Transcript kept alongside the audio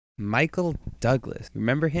Michael Douglas.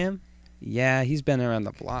 Remember him? Yeah, he's been around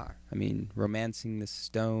the block. I mean, Romancing the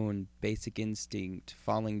Stone, Basic Instinct,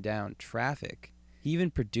 Falling Down, Traffic. He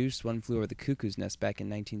even produced One Flew Over the Cuckoo's Nest back in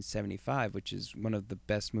 1975, which is one of the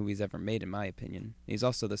best movies ever made in my opinion. He's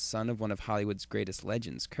also the son of one of Hollywood's greatest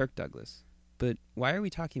legends, Kirk Douglas. But why are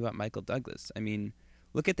we talking about Michael Douglas? I mean,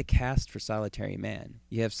 look at the cast for Solitary Man.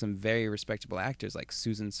 You have some very respectable actors like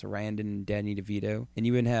Susan Sarandon and Danny DeVito, and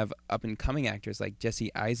you even have up-and-coming actors like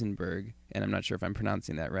Jesse Eisenberg, and I'm not sure if I'm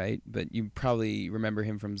pronouncing that right, but you probably remember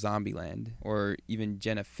him from Zombieland, or even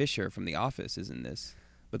Jenna Fisher from The Office is in this.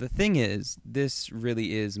 But the thing is, this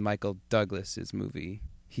really is Michael Douglas's movie.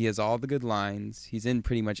 He has all the good lines, he's in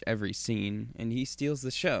pretty much every scene, and he steals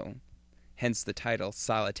the show. Hence the title,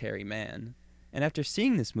 Solitary Man. And after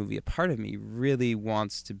seeing this movie, a part of me really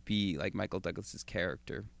wants to be like Michael Douglas's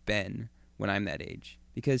character, Ben, when I'm that age.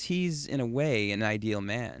 Because he's, in a way, an ideal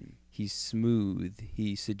man. He's smooth,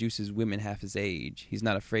 he seduces women half his age, he's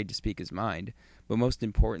not afraid to speak his mind, but most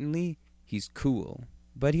importantly, he's cool.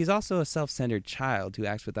 But he's also a self-centered child who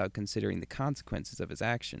acts without considering the consequences of his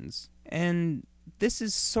actions. And this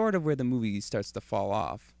is sort of where the movie starts to fall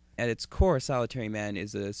off. At its core, Solitary Man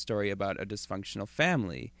is a story about a dysfunctional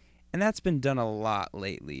family, and that's been done a lot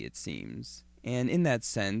lately, it seems. And in that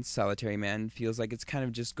sense, Solitary Man feels like it's kind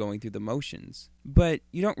of just going through the motions. But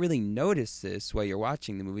you don't really notice this while you're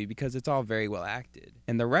watching the movie because it's all very well acted.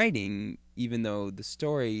 And the writing, even though the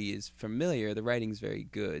story is familiar, the writing's very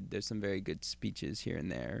good. There's some very good speeches here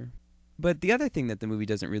and there. But the other thing that the movie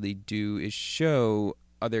doesn't really do is show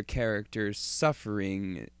other characters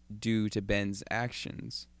suffering due to Ben's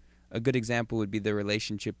actions. A good example would be the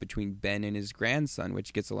relationship between Ben and his grandson,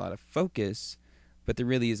 which gets a lot of focus, but there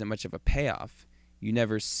really isn't much of a payoff. You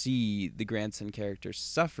never see the grandson character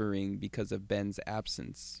suffering because of Ben's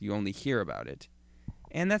absence. You only hear about it.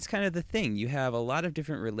 And that's kind of the thing. You have a lot of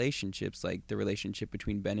different relationships, like the relationship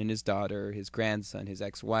between Ben and his daughter, his grandson, his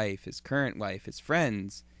ex-wife, his current wife, his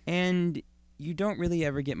friends, and you don't really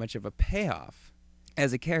ever get much of a payoff.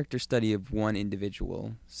 As a character study of one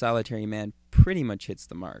individual, Solitary Man pretty much hits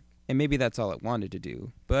the mark. And maybe that's all it wanted to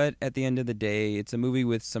do. But at the end of the day, it's a movie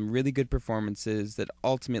with some really good performances that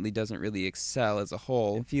ultimately doesn't really excel as a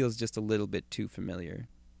whole and feels just a little bit too familiar.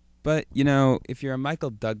 But, you know, if you're a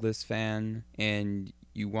Michael Douglas fan and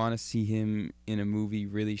you want to see him in a movie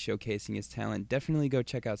really showcasing his talent, definitely go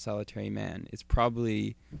check out Solitary Man. It's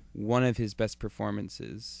probably one of his best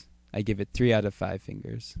performances. I give it 3 out of 5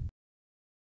 fingers.